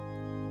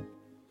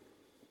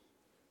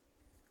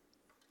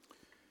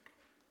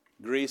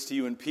Grace to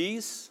you and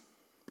peace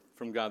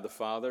from God the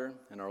Father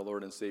and our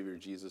Lord and Savior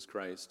Jesus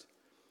Christ.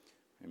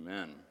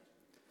 Amen.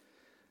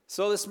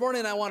 So this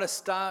morning I want to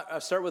start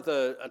with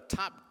a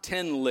top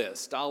 10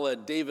 list, a la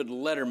David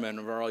Letterman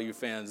of all you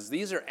fans.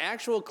 These are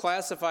actual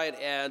classified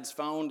ads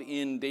found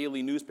in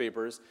daily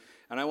newspapers,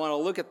 and I want to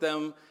look at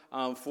them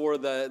for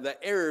the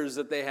errors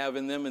that they have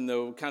in them and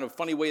the kind of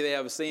funny way they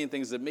have of saying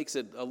things that makes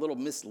it a little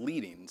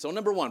misleading. So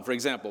number one, for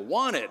example,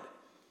 wanted.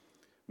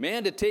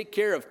 Man to take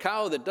care of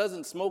cow that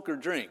doesn't smoke or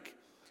drink.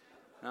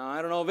 Now,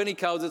 I don't know of any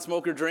cows that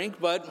smoke or drink,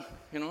 but,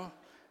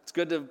 it's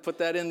good to put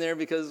that in there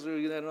because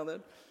we know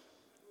that.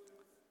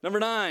 Number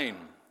 9,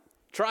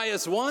 try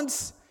us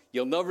once,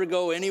 you'll never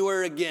go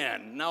anywhere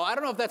again. Now, I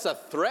don't know if that's a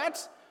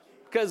threat,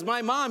 because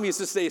my mom used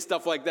to say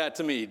stuff like that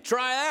to me.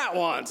 Try that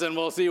once, and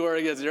we'll see where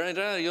it gets you.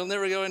 Right? You'll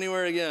never go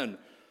anywhere again.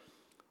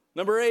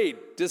 Number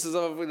 8, this is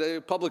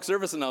a public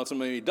service announcement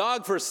maybe.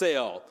 Dog for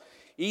sale.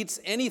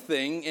 Eats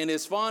anything and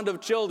is fond of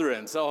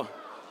children. So,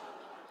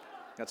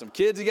 got some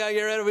kids you got to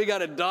get rid of. We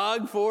got a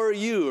dog for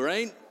you,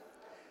 right?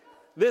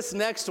 This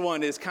next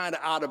one is kind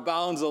of out of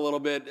bounds a little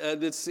bit.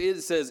 It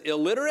says,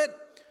 illiterate,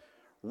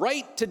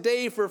 write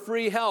today for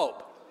free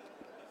help.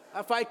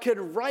 If I could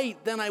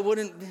write, then I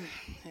wouldn't.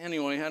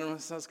 Anyway, I don't know.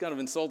 That's kind of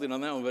insulting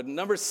on that one. But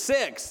number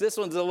 6, this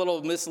one's a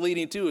little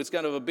misleading too. It's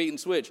kind of a bait and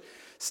switch.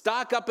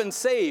 Stock up and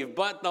save,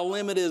 but the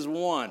limit is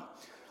 1.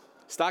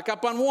 Stock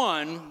up on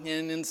 1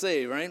 and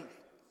save, right?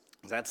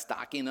 Is that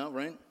stocking up,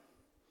 right?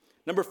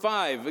 Number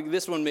 5,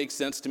 this one makes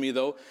sense to me,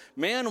 though.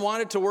 Man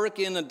wanted to work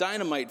in a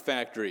dynamite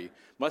factory.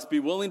 Must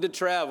be willing to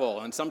travel,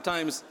 and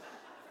sometimes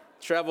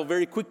travel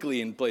very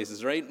quickly in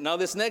places, right? Now,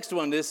 this next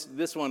one, this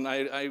one,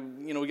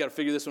 we got to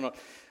figure this one out.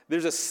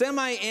 There's a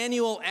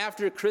semi-annual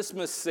after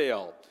Christmas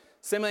sale.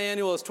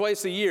 Semi-annual is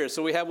twice a year,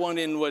 so we have one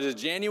in,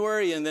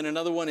 January, and then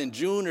another one in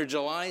June or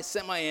July.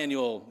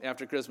 Semi-annual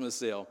after Christmas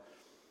sale.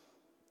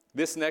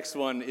 This next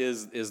one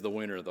is the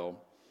winner, though.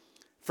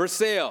 For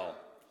sale,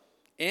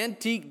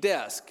 antique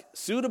desk,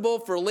 suitable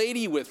for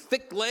lady with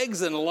thick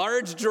legs and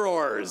large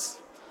drawers.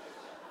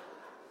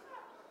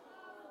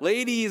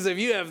 Ladies, if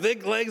you have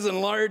thick legs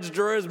and large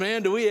drawers,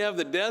 man, do we have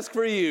the desk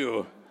for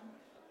you.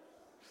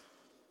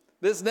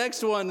 This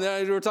next one,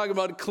 we're talking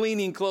about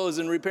cleaning clothes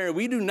and repairing.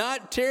 We do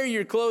not tear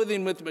your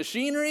clothing with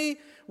machinery.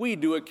 We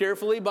do it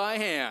carefully by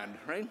hand,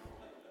 right?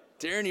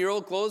 Tearing your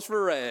old clothes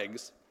for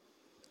rags.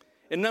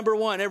 And number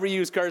 1, every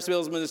used car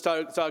salesman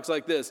talks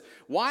like this.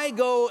 Why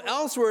go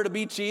elsewhere to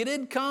be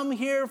cheated? Come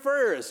here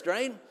first,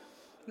 right? You're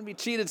going to be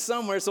cheated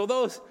somewhere. So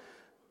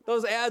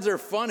those ads are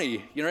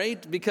funny,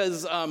 right?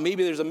 Because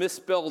maybe there's a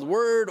misspelled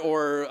word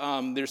or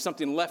there's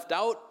something left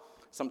out.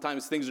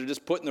 Sometimes things are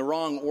just put in the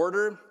wrong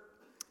order.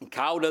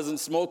 Cow doesn't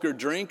smoke or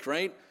drink,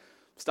 right?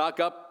 Stock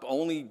up,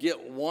 only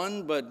get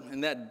 1, but in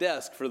that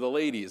desk for the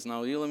ladies.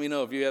 Now, you let me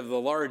know if you have the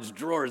large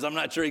drawers. I'm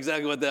not sure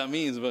exactly what that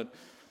means,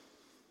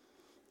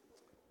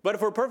 But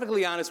if we're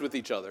perfectly honest with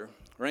each other,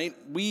 right,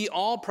 we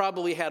all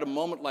probably had a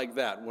moment like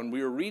that when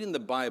we were reading the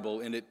Bible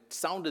and it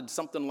sounded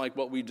something like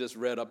what we just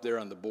read up there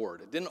on the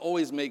board. It didn't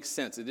always make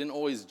sense. It didn't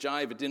always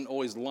jive. It didn't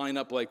always line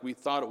up like we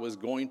thought it was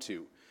going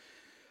to.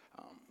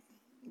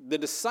 The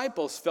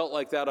disciples felt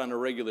like that on a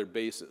regular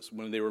basis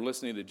when they were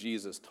listening to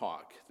Jesus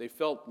talk. They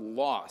felt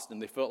lost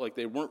and they felt like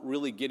they weren't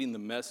really getting the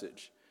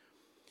message.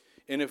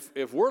 And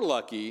if we're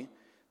lucky,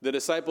 the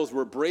disciples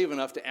were brave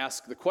enough to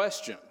ask the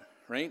question,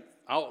 right?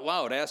 Out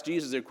loud, ask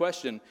Jesus their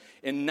question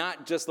and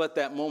not just let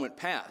that moment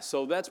pass.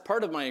 So that's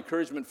part of my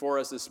encouragement for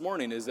us this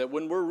morning is that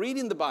when we're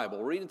reading the Bible,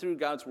 we're reading through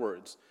God's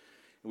words,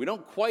 and we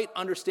don't quite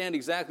understand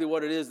exactly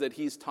what it is that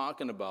he's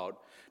talking about,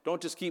 don't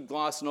just keep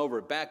glossing over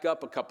it. Back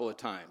up a couple of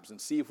times and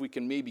see if we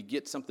can maybe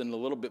get something a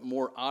little bit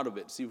more out of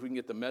it, see if we can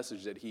get the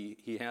message that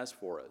he has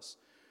for us.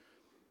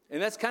 And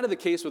that's kind of the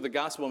case with the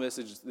gospel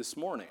message this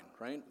morning,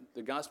 right?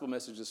 The gospel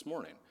message this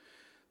morning.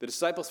 The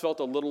disciples felt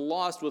a little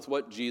lost with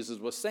what Jesus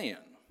was saying.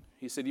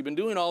 He said, you've been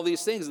doing all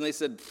these things. And they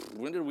said,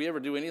 when did we ever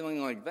do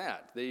anything like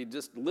that? They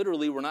just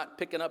literally were not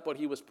picking up what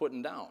he was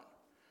putting down.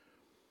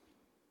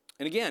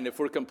 And again, if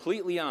we're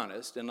completely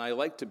honest, and I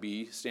like to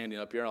be standing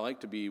up here, I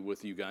like to be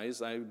with you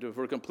guys. If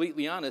we're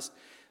completely honest,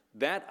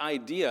 that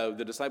idea of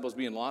the disciples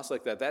being lost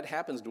like that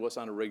happens to us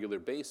on a regular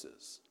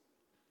basis.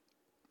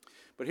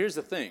 But here's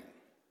the thing.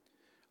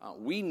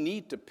 We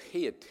need to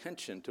pay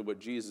attention to what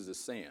Jesus is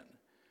saying.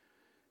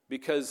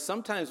 Because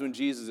sometimes when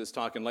Jesus is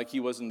talking, like he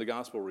was in the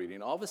gospel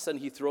reading, all of a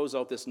sudden he throws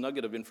out this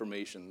nugget of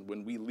information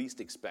when we least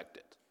expect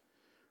it.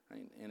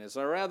 Right? And it's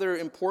a rather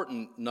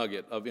important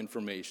nugget of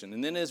information.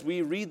 And then as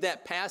we read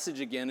that passage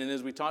again, and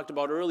as we talked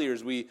about earlier,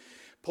 as we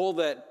pull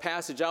that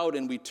passage out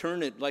and we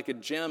turn it like a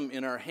gem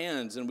in our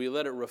hands and we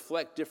let it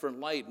reflect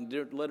different light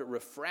and let it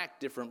refract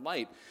different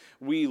light,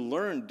 we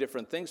learn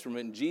different things from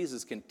it, and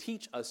Jesus can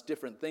teach us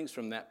different things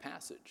from that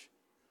passage.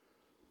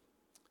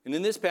 And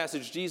in this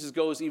passage, Jesus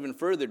goes even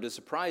further to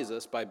surprise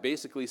us by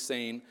basically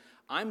saying,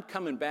 I'm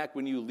coming back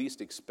when you least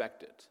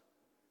expect it.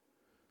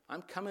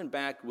 I'm coming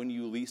back when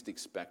you least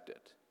expect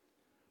it.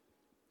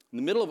 In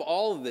the middle of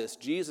all of this,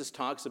 Jesus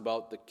talks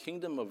about the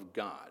kingdom of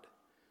God.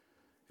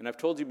 And I've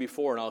told you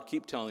before, and I'll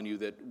keep telling you,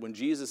 that when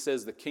Jesus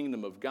says the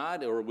kingdom of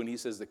God or when he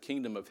says the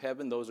kingdom of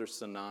heaven, those are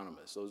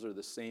synonymous. Those are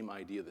the same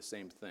idea, the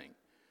same thing.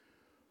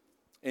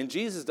 And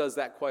Jesus does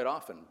that quite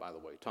often, by the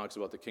way. He talks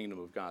about the kingdom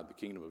of God, the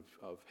kingdom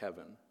of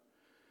heaven.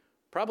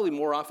 Probably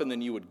more often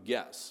than you would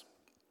guess.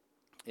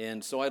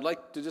 And so I'd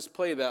like to just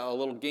play a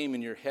little game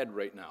in your head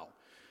right now.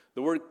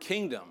 The word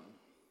kingdom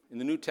in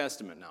the New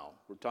Testament now.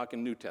 We're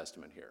talking New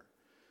Testament here.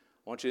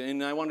 I want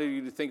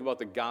you to think about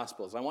the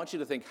Gospels. I want you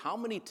to think, how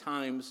many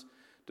times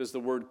does the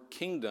word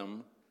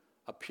kingdom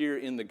appear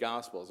in the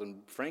Gospels? And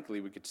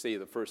frankly, we could say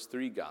the first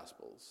 3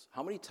 Gospels.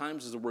 How many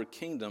times does the word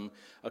kingdom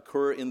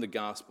occur in the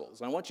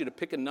Gospels? And I want you to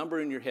pick a number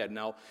in your head.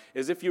 Now,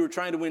 as if you were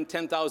trying to win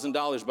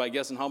 $10,000 by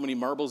guessing how many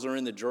marbles are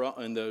in the jar,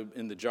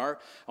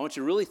 I want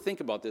you to really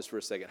think about this for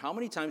a second. How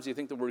many times do you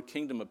think the word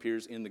kingdom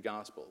appears in the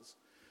Gospels?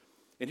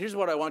 And here's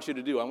what I want you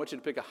to do. I want you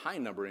to pick a high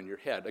number in your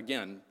head.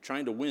 Again,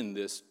 trying to win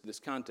this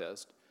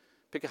contest.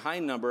 Pick a high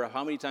number of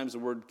how many times the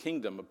word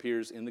kingdom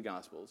appears in the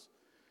Gospels.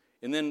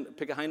 And then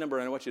pick a high number,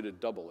 and I want you to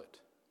double it.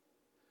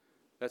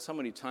 That's how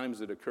many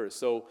times it occurs.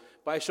 So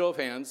by a show of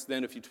hands,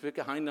 then if you pick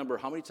a high number,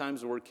 how many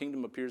times the word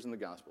kingdom appears in the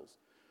Gospels?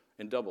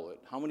 And double it.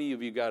 How many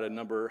of you got a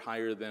number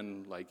higher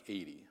than like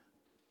 80?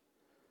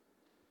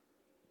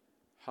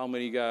 How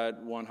many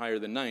got one higher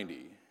than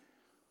 90?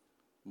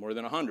 More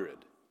than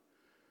 100?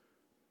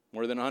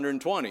 More than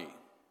 120?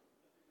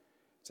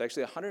 It's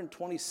actually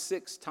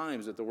 126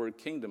 times that the word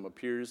kingdom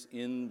appears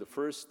in the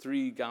first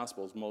 3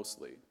 Gospels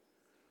mostly.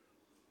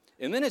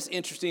 And then it's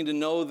interesting to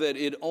know that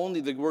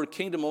the word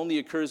kingdom only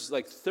occurs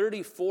like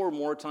 34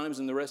 more times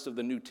in the rest of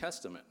the New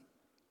Testament.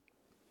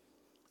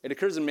 It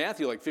occurs in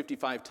Matthew like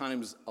 55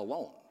 times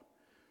alone.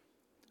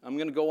 I'm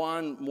going to go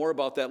on more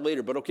about that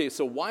later. But okay,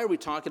 so why are we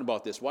talking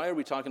about this? Why are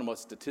we talking about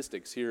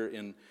statistics here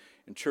in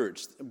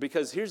church?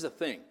 Because here's the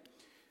thing.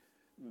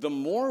 The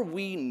more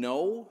we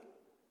know,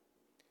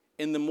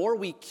 and the more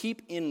we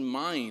keep in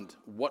mind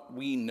what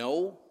we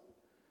know,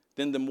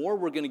 then the more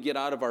we're going to get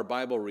out of our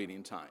Bible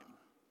reading time.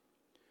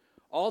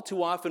 All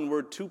too often,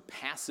 we're too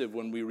passive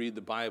when we read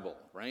the Bible,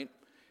 right?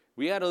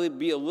 We got to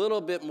be a little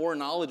bit more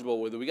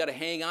knowledgeable with it. We got to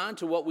hang on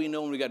to what we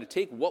know, and we got to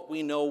take what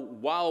we know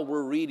while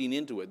we're reading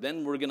into it.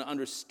 Then we're going to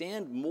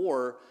understand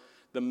more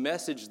the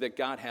message that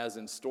God has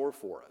in store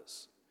for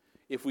us,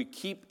 if we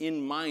keep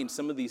in mind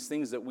some of these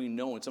things that we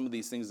know and some of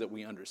these things that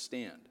we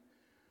understand.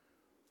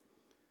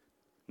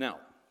 Now,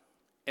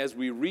 as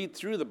we read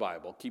through the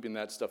Bible, keeping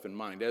that stuff in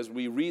mind, as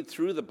we read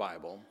through the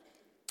Bible,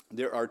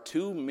 there are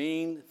 2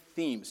 main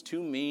themes,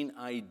 2 main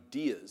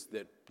ideas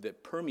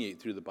that permeate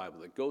through the Bible,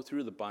 that go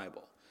through the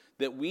Bible,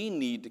 that we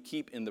need to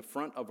keep in the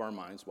front of our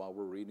minds while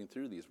we're reading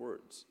through these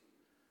words.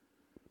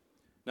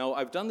 Now,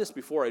 I've done this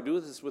before. I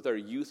do this with our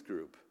youth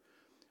group.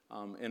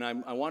 And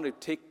I want to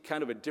take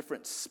kind of a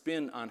different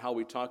spin on how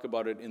we talk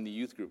about it in the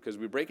youth group, because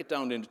we break it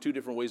down into 2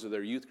 different ways with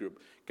our youth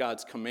group: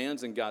 God's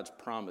commands and God's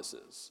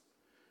promises.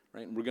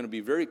 Right? And we're going to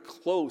be very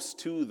close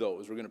to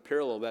those. We're going to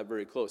parallel that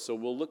very close. So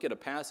we'll look at a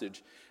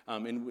passage,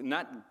 and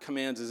not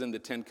commands as in the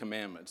 10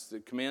 Commandments, the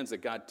commands that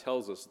God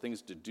tells us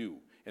things to do.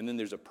 And then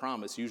there's a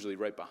promise usually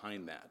right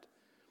behind that.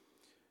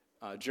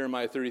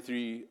 Jeremiah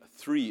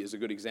 33:3 is a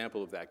good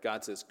example of that.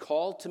 God says,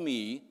 "Call to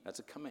me," that's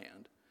a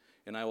command,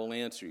 "and I will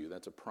answer you."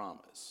 That's a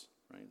promise.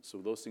 Right?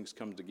 So those things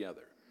come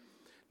together.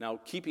 Now,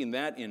 keeping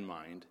that in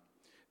mind,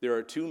 there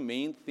are 2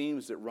 main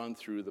themes that run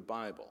through the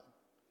Bible.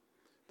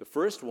 The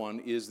first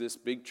one is this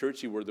big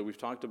churchy word that we've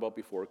talked about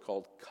before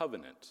called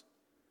covenant.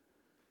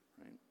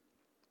 Right?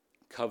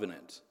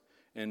 Covenant.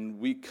 And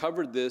we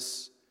covered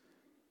this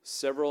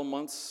several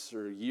months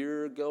or a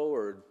year ago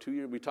or 2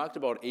 years. We talked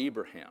about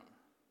Abraham.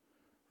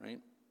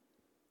 Right?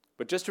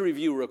 But just to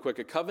review real quick,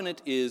 a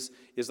covenant is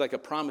like a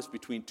promise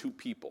between 2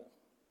 people.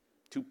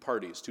 2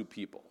 parties, 2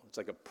 people. It's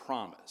like a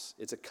promise.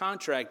 It's a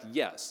contract,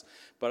 yes.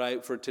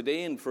 But for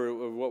today and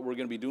for what we're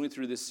going to be doing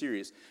through this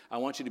series, I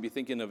want you to be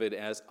thinking of it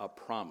as a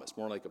promise,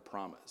 more like a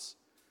promise.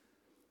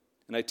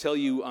 And I tell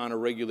you on a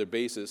regular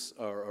basis,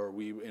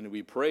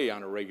 we pray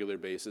on a regular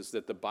basis,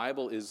 that the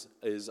Bible is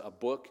a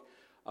book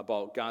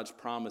about God's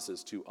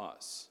promises to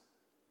us.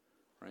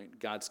 Right?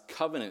 God's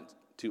covenant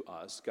to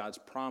us, God's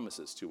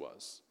promises to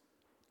us.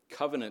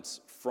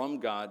 Covenants from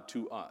God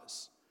to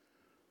us.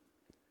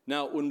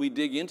 Now, when we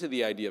dig into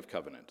the idea of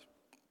covenant,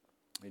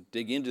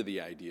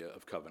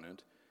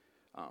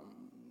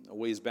 a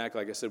ways back,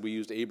 like I said, we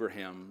used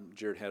Abraham.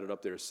 Jared had it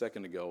up there a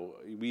second ago.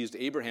 We used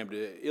Abraham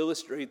to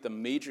illustrate the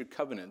major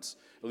covenants,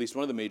 at least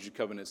one of the major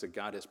covenants that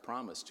God has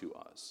promised to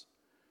us.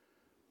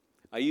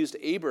 I used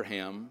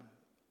Abraham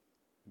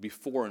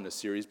before in the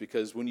series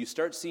because when you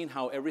start seeing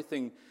how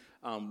everything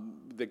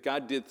that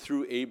God did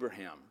through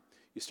Abraham,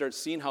 you start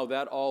seeing how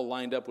that all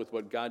lined up with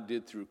what God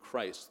did through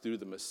Christ, through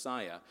the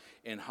Messiah,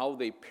 and how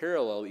they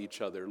parallel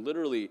each other.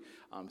 Literally,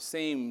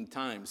 same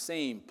time,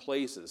 same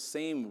places,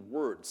 same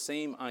words,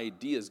 same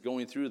ideas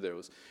going through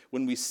those.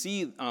 When we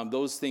see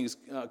those things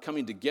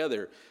coming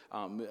together,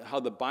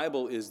 how the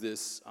Bible is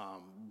this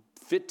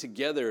fit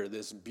together,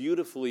 this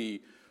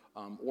beautifully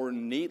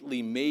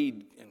ornately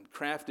made and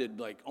crafted,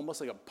 like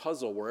almost like a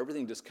puzzle where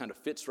everything just kind of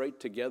fits right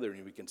together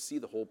and we can see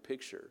the whole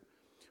picture.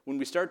 When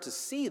we start to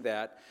see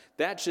that,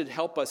 that should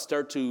help us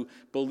start to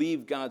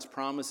believe God's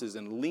promises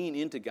and lean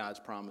into God's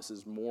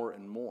promises more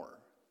and more.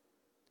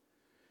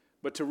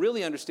 But to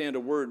really understand a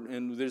word,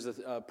 and there's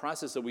a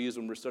process that we use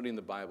when we're studying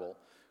the Bible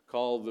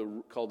called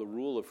the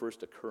rule of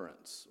first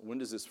occurrence. When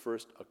does this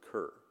first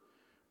occur?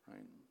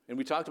 Right? And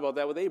we talked about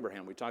that with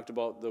Abraham. We talked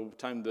about the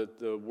time that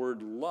the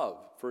word love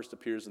first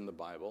appears in the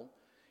Bible.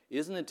 It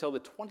isn't until the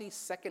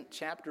 22nd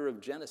chapter of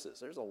Genesis.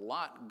 There's a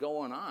lot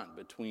going on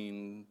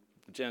between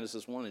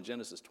Genesis 1 and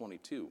Genesis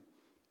 22.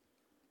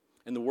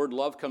 And the word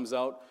love comes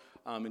out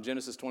in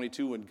Genesis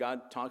 22 when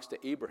God talks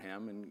to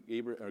Abraham,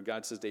 and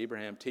God says to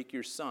Abraham, take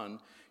your son,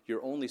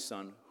 your only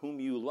son, whom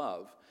you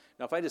love.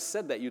 Now, if I just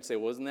said that, you'd say,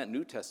 well, isn't that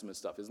New Testament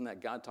stuff? Isn't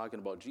that God talking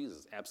about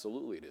Jesus?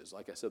 Absolutely it is.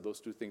 Like I said, those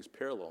two things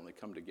parallel and they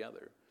come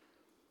together.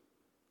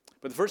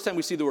 But the first time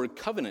we see the word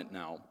covenant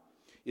now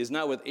is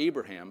not with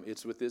Abraham,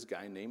 it's with this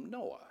guy named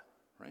Noah,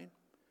 right?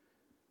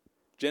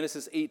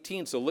 Genesis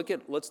 18, so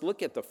let's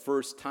look at the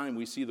first time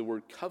we see the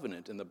word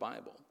covenant in the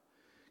Bible.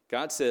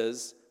 God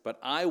says, but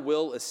I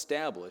will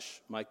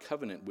establish my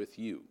covenant with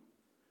you,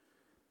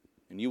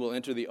 and you will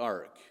enter the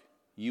ark,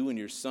 you and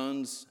your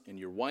sons and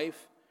your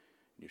wife,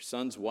 and your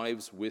sons'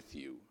 wives with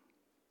you.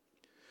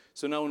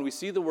 So now when we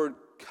see the word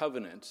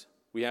covenant,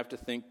 we have to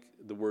think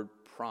the word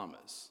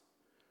promise.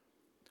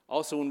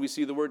 Also, when we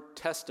see the word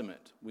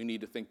testament, we need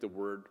to think the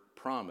word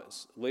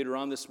promise. Later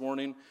on this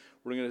morning,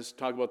 we're going to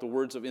talk about the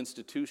words of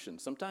institution.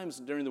 Sometimes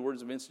during the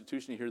words of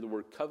institution, you hear the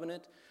word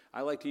covenant. I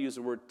like to use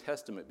the word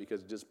testament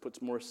because it just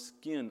puts more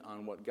skin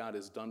on what God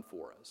has done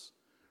for us.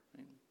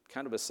 Right?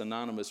 Kind of a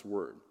synonymous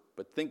word.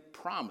 But think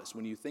promise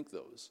when you think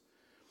those.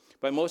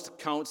 By most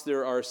accounts,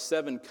 there are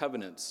 7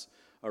 covenants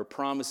or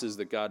promises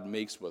that God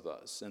makes with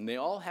us. And they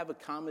all have a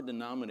common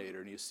denominator.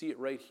 And you see it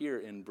right here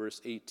in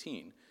verse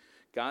 18.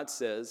 God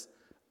says,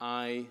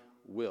 I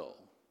will.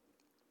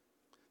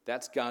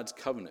 That's God's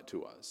covenant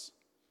to us.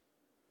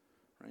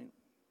 Right?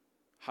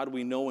 How do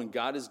we know when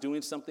God is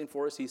doing something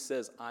for us? He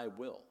says, I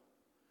will.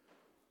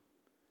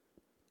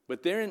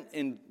 But then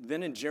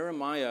in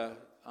Jeremiah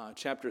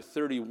chapter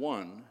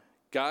 31,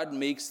 God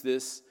makes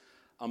this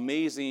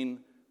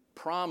amazing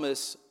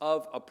promise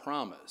of a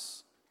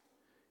promise.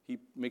 He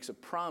makes a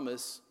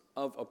promise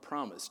of a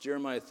promise.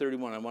 Jeremiah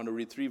 31, I want to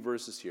read 3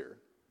 verses here.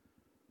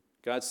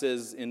 God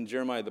says in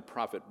Jeremiah the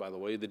prophet, by the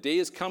way, the day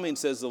is coming,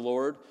 says the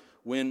Lord,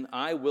 when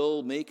I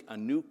will make a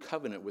new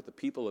covenant with the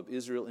people of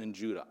Israel and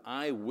Judah.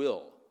 I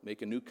will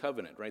make a new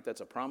covenant, right?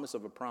 That's a promise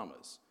of a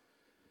promise.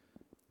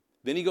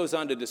 Then he goes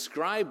on to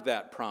describe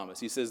that promise.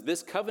 He says,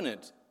 this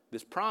covenant,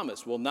 this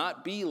promise, will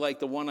not be like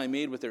the one I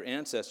made with their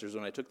ancestors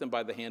when I took them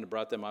by the hand and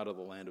brought them out of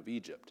the land of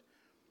Egypt.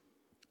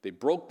 They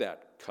broke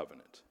that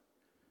covenant,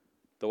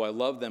 though I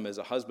love them as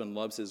a husband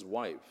loves his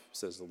wife,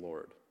 says the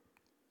Lord.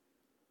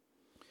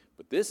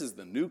 But this is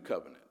the new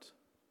covenant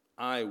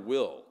I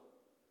will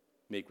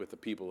make with the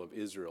people of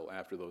Israel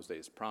after those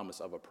days. Promise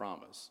of a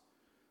promise,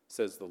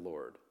 says the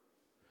Lord.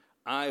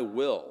 I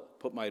will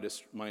put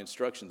my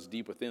instructions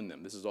deep within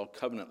them. This is all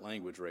covenant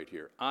language right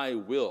here. I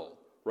will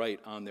write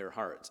on their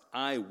hearts.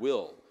 I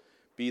will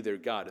be their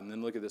God. And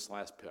then look at this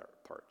last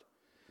part.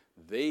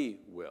 They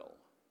will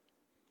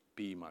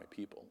be my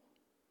people.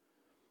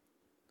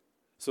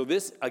 So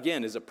this,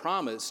 again, is a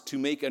promise to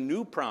make a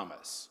new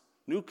promise,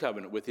 new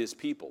covenant with his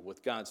people,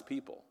 with God's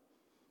people.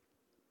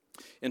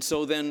 And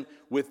so then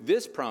with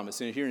this promise,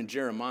 and here in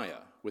Jeremiah,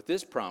 with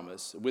this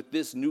promise, with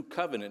this new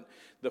covenant,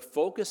 the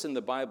focus in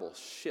the Bible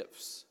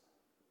shifts.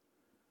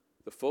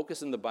 The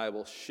focus in the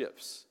Bible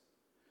shifts.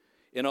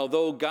 And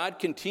although God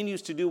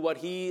continues to do what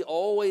he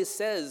always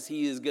says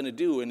he is going to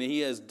do, and he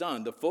has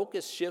done, the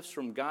focus shifts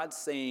from God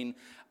saying,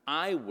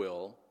 I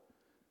will,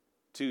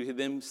 to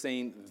them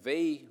saying,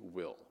 they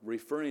will,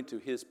 referring to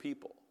his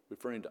people,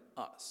 referring to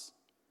us.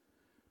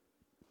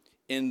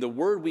 And the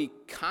word we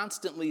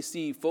constantly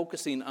see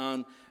focusing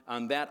on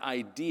that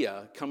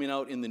idea coming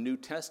out in the New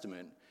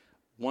Testament,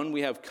 one,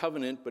 we have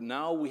covenant, but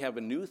now we have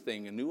a new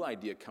thing, a new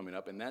idea coming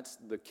up, and that's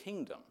the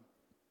kingdom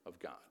of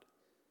God.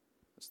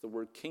 That's the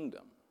word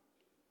kingdom.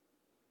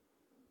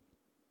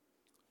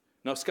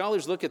 Now,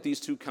 scholars look at these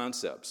two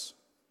concepts,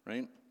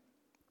 right?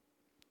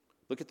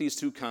 Look at these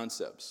two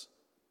concepts.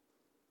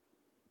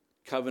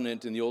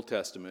 Covenant in the Old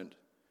Testament,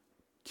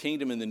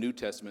 kingdom in the New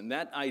Testament. And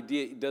that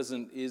idea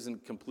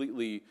isn't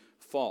completely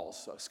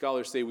false.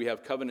 Scholars say we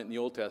have covenant in the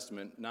Old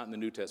Testament, not in the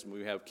New Testament.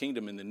 We have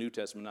kingdom in the New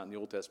Testament, not in the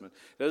Old Testament.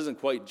 That doesn't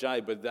quite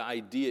jibe, but the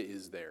idea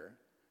is there.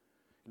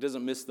 It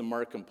doesn't miss the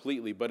mark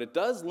completely, but it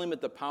does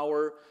limit the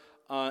power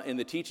and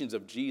the teachings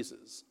of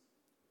Jesus.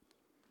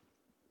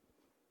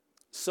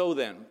 So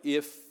then,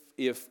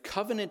 if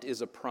covenant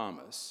is a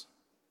promise,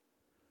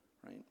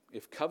 right?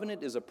 If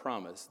covenant is a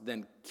promise,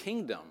 then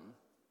kingdom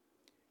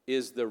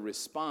is the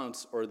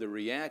response or the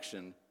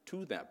reaction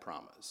to that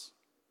promise.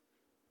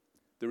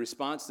 The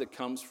response that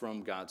comes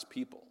from God's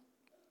people.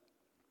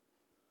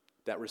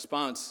 That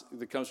response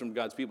that comes from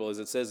God's people, as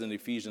it says in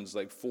Ephesians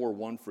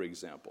 4:1, for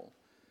example.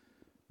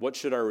 What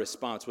should our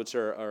response, what's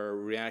our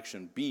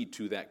reaction be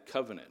to that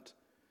covenant?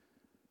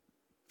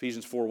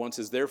 Ephesians 4:1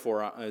 says,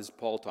 therefore, as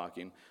Paul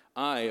talking,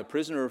 I, a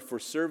prisoner for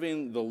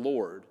serving the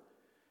Lord,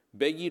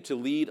 beg you to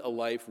lead a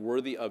life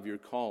worthy of your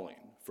calling,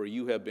 for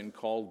you have been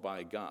called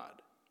by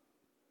God.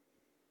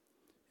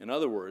 In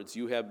other words,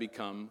 you have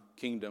become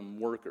kingdom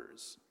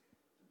workers.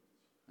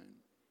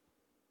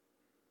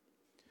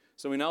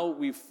 So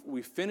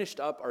we've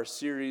finished up our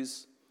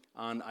series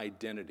on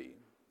identity.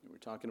 We're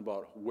talking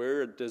about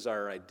where does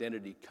our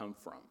identity come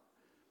from.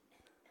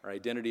 Our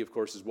identity, of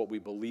course, is what we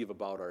believe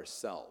about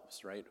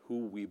ourselves, right?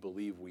 Who we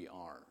believe we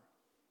are.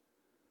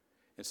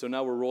 And so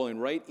now we're rolling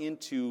right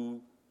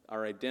into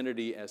our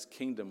identity as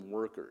kingdom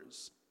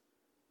workers.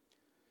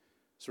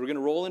 So we're going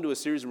to roll into a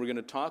series and we're going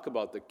to talk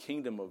about the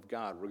kingdom of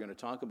God. We're going to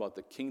talk about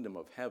the kingdom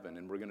of heaven,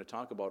 and we're going to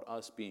talk about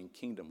us being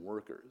kingdom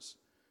workers.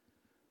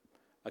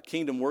 A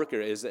kingdom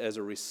worker is as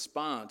a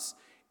response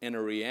and a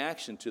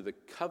reaction to the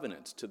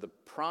covenants, to the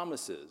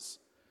promises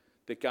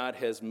that God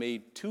has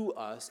made to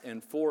us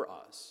and for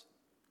us.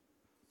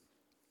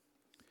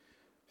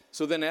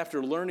 So then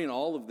after learning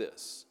all of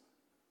this,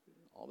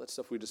 all that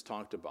stuff we just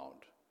talked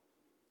about,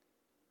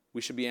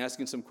 we should be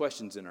asking some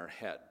questions in our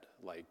head,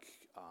 like,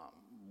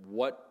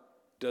 what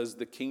does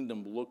the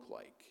kingdom look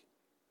like?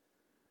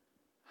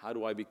 How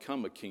do I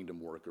become a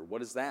kingdom worker? What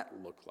does that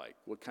look like?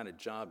 What kind of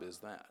job is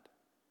that?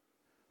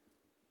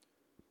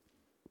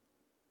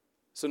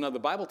 So now the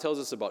Bible tells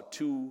us about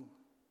two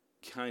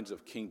kinds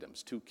of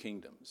kingdoms, two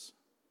kingdoms.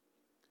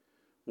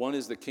 One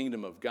is the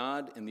kingdom of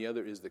God, and the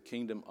other is the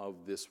kingdom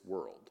of this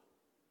world.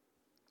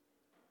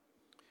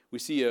 We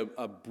see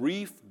a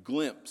brief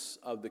glimpse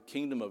of the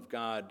kingdom of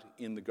God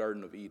in the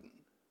Garden of Eden,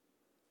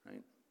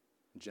 right?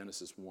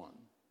 Genesis 1.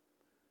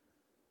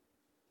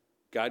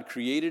 God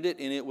created it,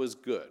 and it was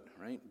good,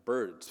 right?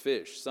 Birds,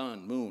 fish,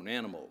 sun, moon,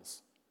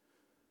 animals.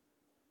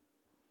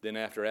 Then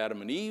after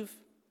Adam and Eve,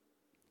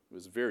 it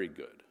was very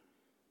good.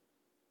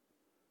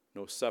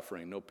 No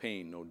suffering, no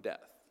pain, no death.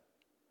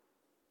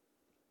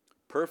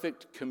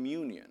 Perfect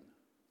communion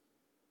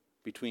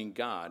between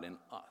God and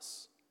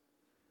us.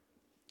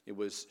 It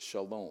was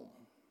shalom.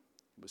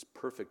 It was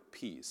perfect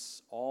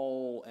peace,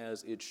 all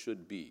as it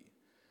should be,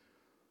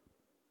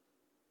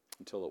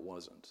 until it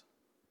wasn't.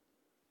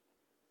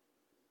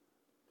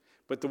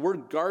 But the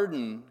word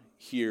garden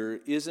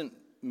here isn't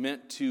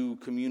meant to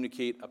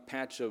communicate that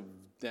patch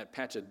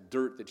of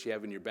dirt that you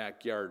have in your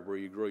backyard where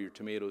you grow your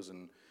tomatoes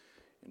and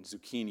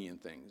zucchini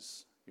and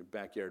things, your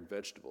backyard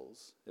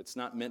vegetables. It's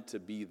not meant to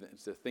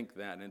think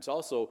that. And it's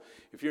also,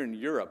 if you're in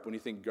Europe, when you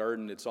think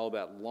garden, it's all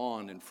that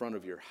lawn in front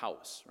of your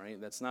house, right?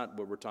 That's not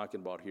what we're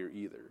talking about here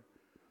either.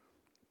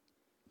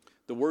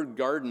 The word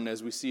garden,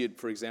 as we see it,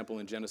 for example,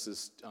 in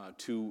Genesis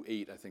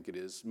 2:8, I think it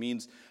is,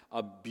 means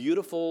a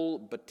beautiful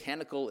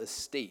botanical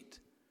estate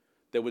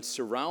that would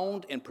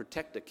surround and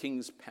protect a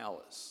king's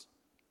palace,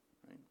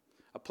 right?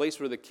 A place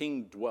where the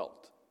king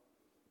dwelt,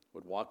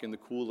 would walk in the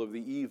cool of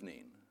the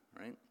evening,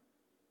 right?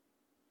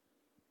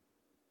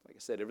 Like I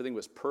said, everything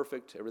was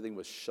perfect, everything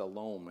was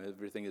shalom,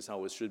 everything is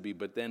how it should be,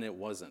 but then it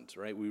wasn't,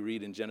 right? We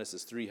read in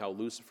Genesis 3 how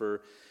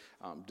Lucifer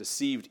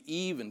deceived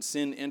Eve and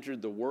sin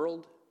entered the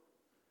world.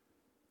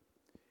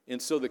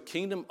 And so the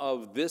kingdom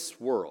of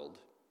this world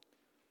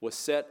was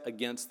set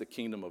against the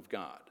kingdom of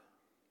God.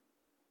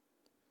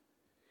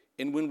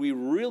 And when we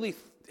really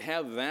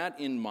have that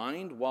in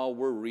mind while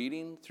we're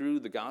reading through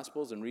the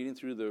Gospels and reading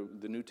through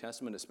the New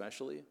Testament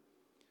especially,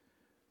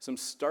 some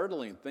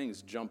startling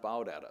things jump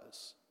out at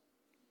us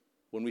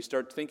when we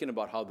start thinking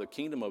about how the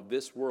kingdom of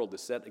this world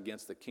is set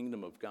against the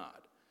kingdom of God.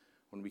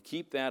 When we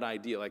keep that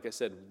idea, like I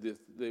said,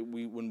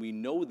 when we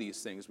know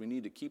these things, we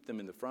need to keep them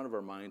in the front of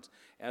our minds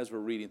as we're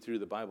reading through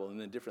the Bible, and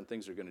then different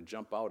things are going to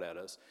jump out at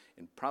us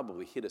and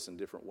probably hit us in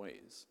different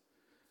ways.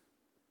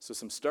 So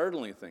some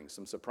startling things,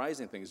 some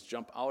surprising things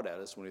jump out at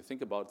us when we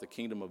think about the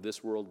kingdom of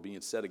this world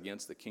being set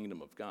against the kingdom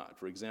of God.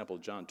 For example,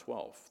 John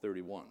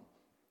 12:31.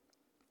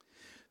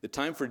 The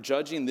time for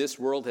judging this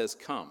world has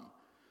come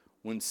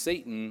when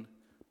Satan,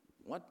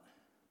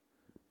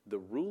 the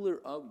ruler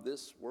of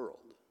this world,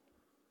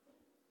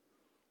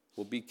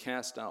 will be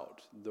cast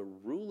out. The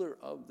ruler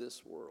of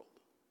this world.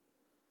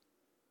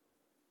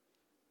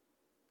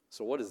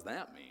 So what does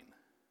that mean?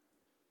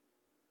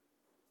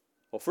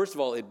 Well, first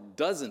of all, it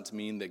doesn't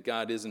mean that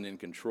God isn't in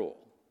control.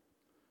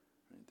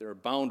 There are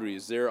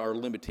boundaries, there are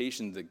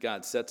limitations that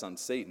God sets on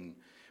Satan.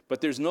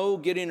 But there's no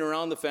getting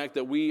around the fact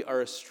that we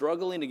are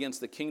struggling against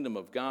the kingdom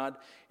of God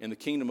and the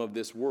kingdom of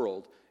this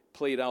world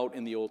played out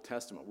in the Old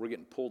Testament. We're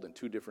getting pulled in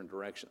two different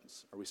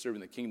directions. Are we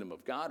serving the kingdom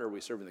of God, or are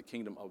we serving the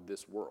kingdom of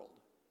this world?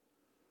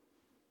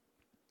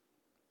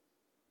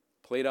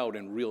 Played out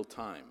in real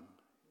time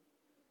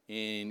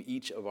in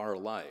each of our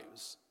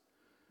lives.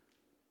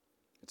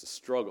 It's a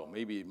struggle,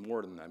 maybe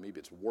more than that, maybe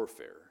it's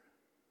warfare.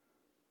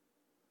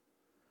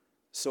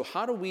 So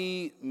how do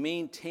we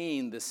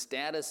maintain the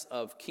status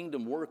of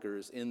kingdom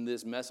workers in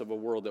this mess of a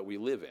world that we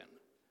live in?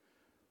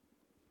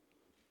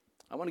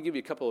 I want to give you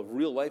a couple of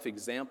real life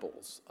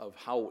examples of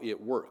how it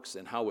works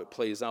and how it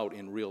plays out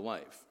in real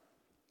life.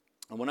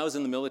 And when I was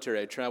in the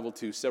military, I traveled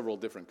to several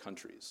different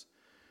countries.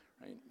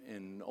 Right?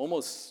 And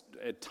almost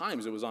at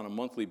times it was on a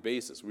monthly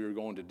basis. We were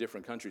going to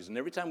different countries. And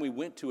every time we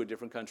went to a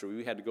different country,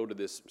 we had to go to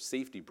this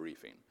safety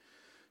briefing.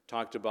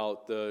 Talked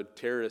about the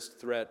terrorist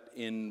threat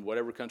in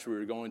whatever country we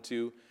were going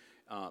to.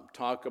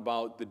 Talk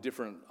about the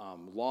different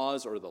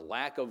laws or the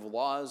lack of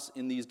laws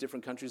in these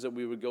different countries that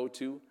we would go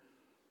to.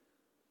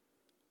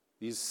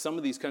 Some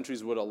of these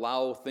countries would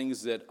allow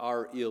things that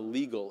are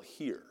illegal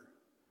here.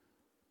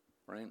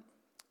 Right?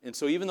 And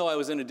so even though I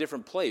was in a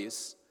different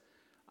place,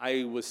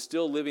 I was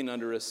still living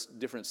under a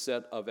different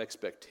set of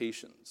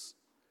expectations,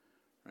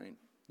 right?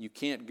 You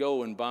can't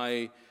go and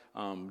buy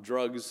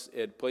drugs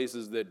at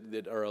places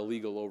that are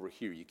illegal over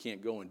here. You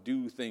can't go and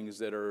do things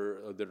that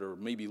are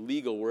maybe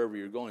legal wherever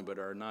you're going, but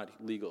are not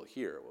legal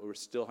here. We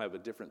still have a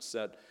different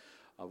set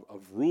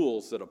of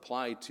rules that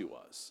apply to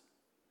us.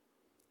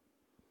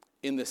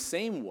 In the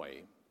same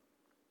way,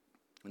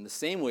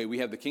 we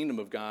have the kingdom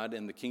of God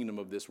and the kingdom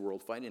of this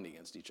world fighting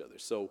against each other.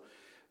 So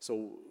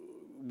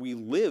we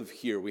live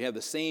here. We have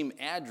the same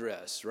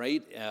address,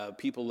 right?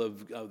 People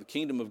of the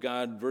kingdom of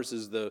God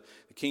versus the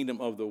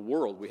kingdom of the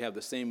world. We have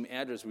the same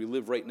address. We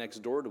live right next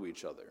door to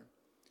each other.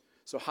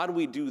 So how do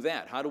we do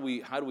that? How do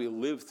we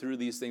live through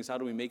these things? How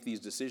do we make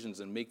these decisions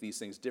and make these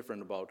things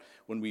different about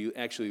when we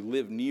actually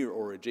live near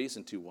or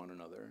adjacent to one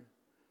another?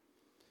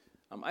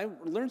 I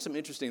learned some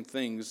interesting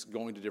things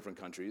going to different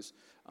countries.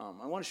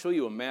 I want to show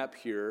you a map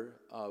here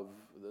of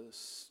the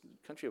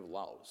country of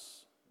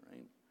Laos,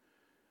 right?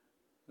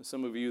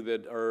 Some of you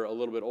that are a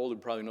little bit older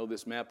probably know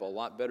this map a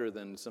lot better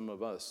than some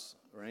of us,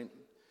 right?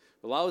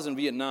 Laos and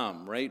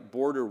Vietnam, right,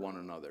 border one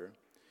another.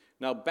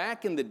 Now,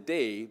 back in the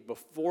day,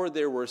 before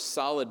there were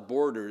solid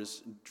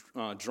borders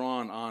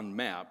drawn on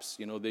maps,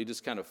 they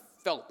just kind of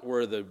felt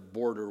where the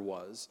border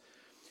was.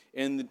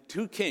 And the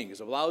two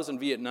kings of Laos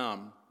and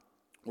Vietnam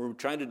were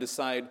trying to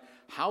decide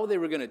how they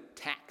were going to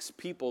tax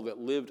people that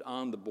lived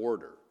on the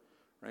border.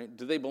 Right?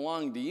 Do they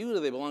belong to you? Do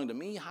they belong to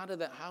me? How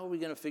are we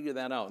going to figure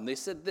that out? And they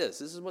said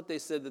this is what they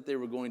said that they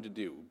were going to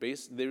do.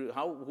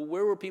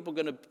 Where were people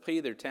going to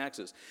pay their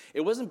taxes? It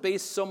wasn't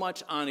based so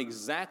much on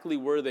exactly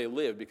where they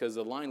lived because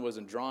the line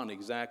wasn't drawn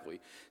exactly.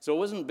 So it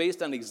wasn't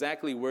based on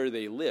exactly where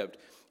they lived.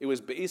 It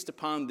was based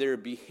upon their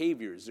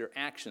behaviors, their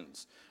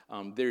actions,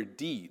 their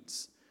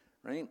deeds.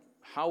 Right?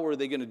 How were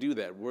they going to do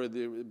that? Were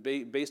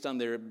they based on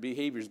their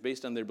behaviors,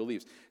 based on their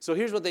beliefs? So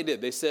here's what they did.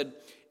 They said,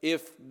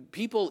 if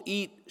people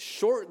eat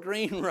short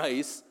grain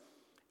rice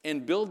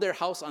and build their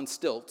house on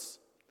stilts,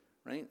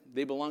 right,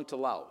 they belong to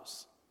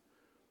Laos.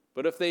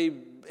 But if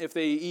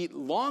they eat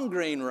long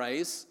grain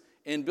rice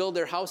and build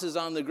their houses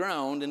on the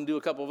ground and do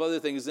a couple of other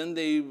things, then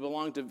they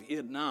belong to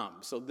Vietnam.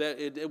 So that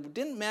it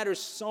didn't matter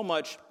so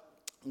much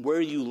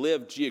where you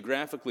lived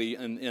geographically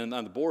and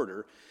on the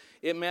border.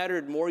 It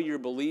mattered more your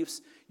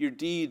beliefs, your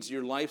deeds,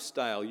 your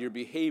lifestyle, your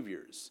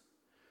behaviors.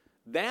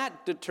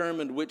 That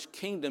determined which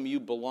kingdom you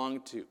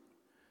belonged to.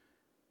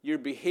 Your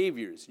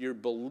behaviors, your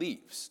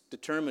beliefs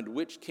determined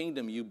which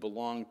kingdom you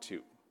belonged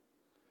to.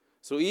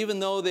 So even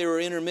though they were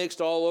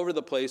intermixed all over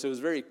the place, it was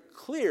very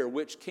clear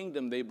which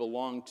kingdom they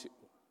belonged to.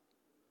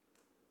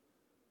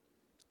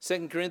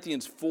 2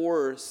 Corinthians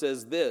 4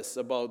 says this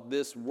about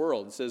this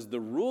world. It says, the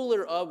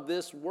ruler of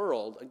this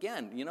world,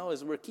 again,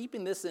 as we're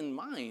keeping this in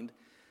mind,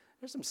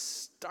 there's some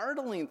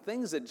startling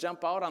things that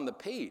jump out on the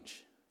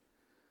page.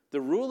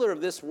 The ruler of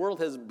this world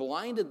has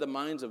blinded the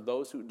minds of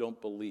those who don't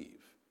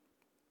believe.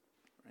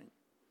 Right?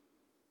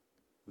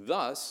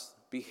 Thus,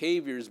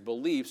 behaviors,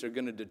 beliefs are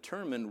going to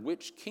determine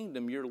which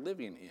kingdom you're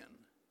living in.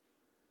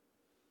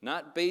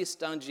 Not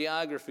based on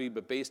geography,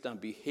 but based on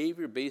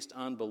behavior, based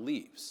on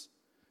beliefs.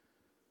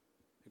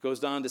 It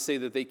goes on to say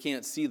that they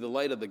can't see the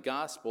light of the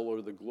gospel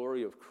or the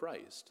glory of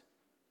Christ.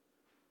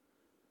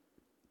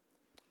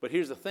 But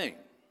here's the thing.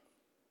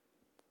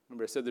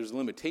 Remember I said there's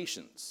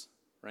limitations,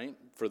 right,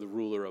 for the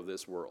ruler of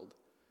this world.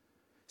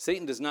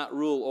 Satan does not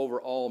rule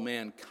over all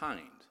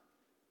mankind.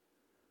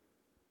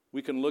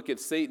 We can look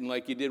at Satan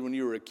like you did when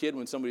you were a kid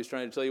when somebody's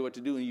trying to tell you what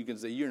to do, and you can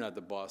say, you're not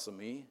the boss of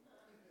me.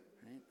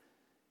 Right?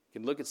 You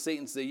can look at Satan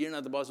and say, you're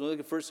not the boss of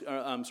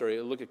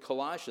me. Look at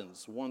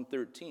Colossians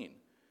 1:13.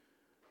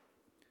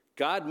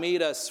 God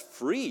made us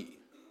free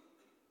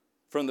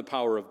from the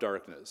power of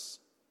darkness,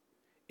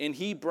 and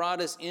he brought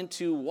us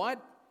into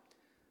what?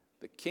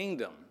 The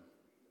kingdom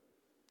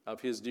of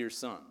his dear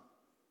son.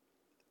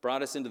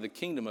 Brought us into the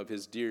kingdom of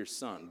his dear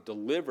son.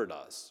 Delivered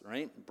us,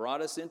 right?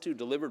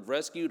 Delivered,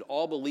 rescued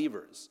all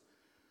believers.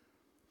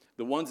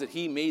 The ones that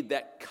he made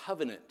that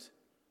covenant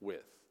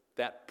with,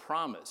 that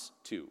promise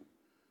to.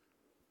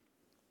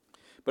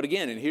 But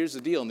again, and here's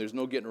the deal, and there's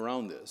no getting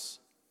around this.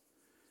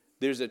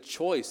 There's a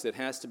choice that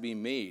has to be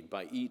made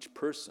by each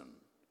person,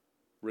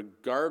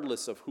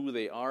 regardless of who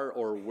they are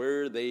or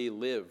where they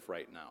live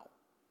right now.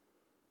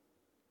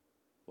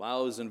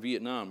 Laos and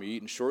Vietnam, you're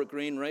eating short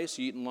grain rice,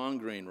 you're eating long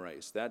grain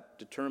rice. That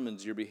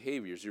determines your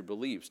behaviors, your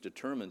beliefs,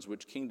 determines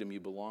which kingdom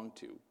you belong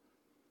to.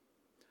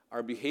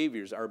 Our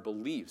behaviors, our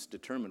beliefs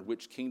determine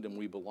which kingdom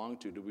we belong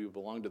to. Do we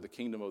belong to the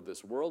kingdom of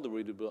this world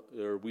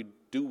or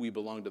do we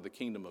belong to the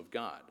kingdom of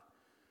God?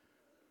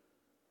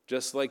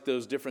 Just like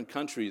those different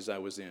countries I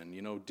was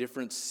in,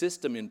 different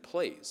system in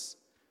place.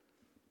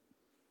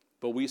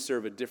 But we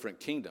serve a different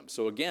kingdom.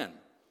 So again,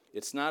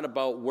 it's not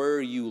about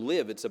where you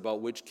live, it's about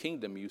which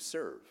kingdom you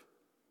serve.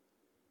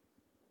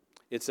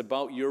 It's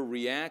about your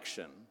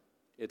reaction.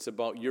 It's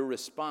about your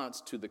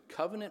response to the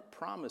covenant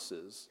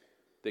promises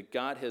that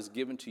God has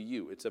given to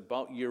you. It's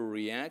about your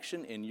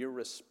reaction and your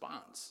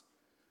response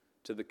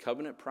to the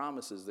covenant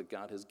promises that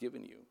God has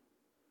given you.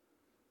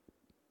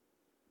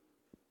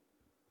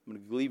 I'm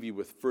going to leave you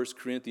with 1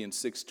 Corinthians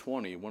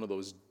 6:20, one of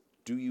those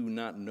do you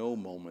not know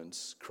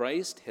moments.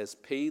 Christ has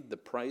paid the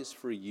price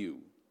for you.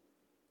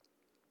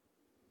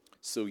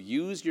 So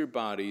use your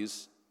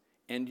bodies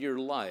and your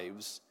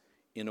lives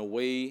in a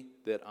way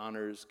that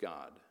honors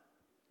God.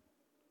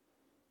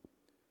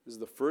 This is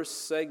the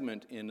first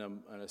segment in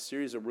a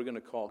series that we're going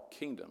to call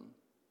Kingdom.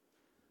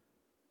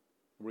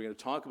 We're going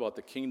to talk about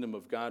the kingdom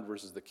of God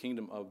versus the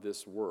kingdom of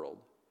this world.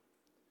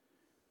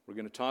 We're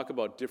going to talk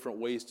about different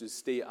ways to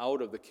stay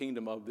out of the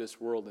kingdom of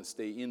this world and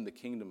stay in the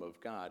kingdom of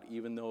God,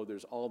 even though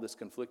there's all this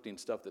conflicting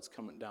stuff that's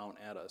coming down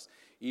at us,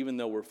 even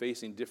though we're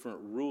facing different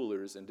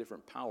rulers and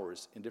different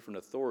powers and different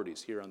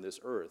authorities here on this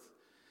earth.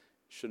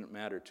 It shouldn't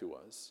matter to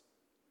us.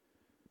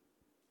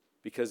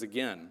 Because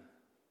again,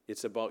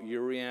 it's about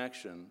your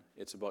reaction,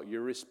 it's about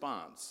your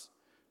response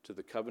to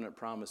the covenant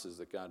promises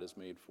that God has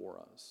made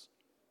for us.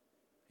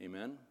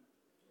 Amen?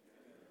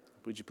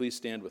 Would you please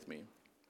stand with me?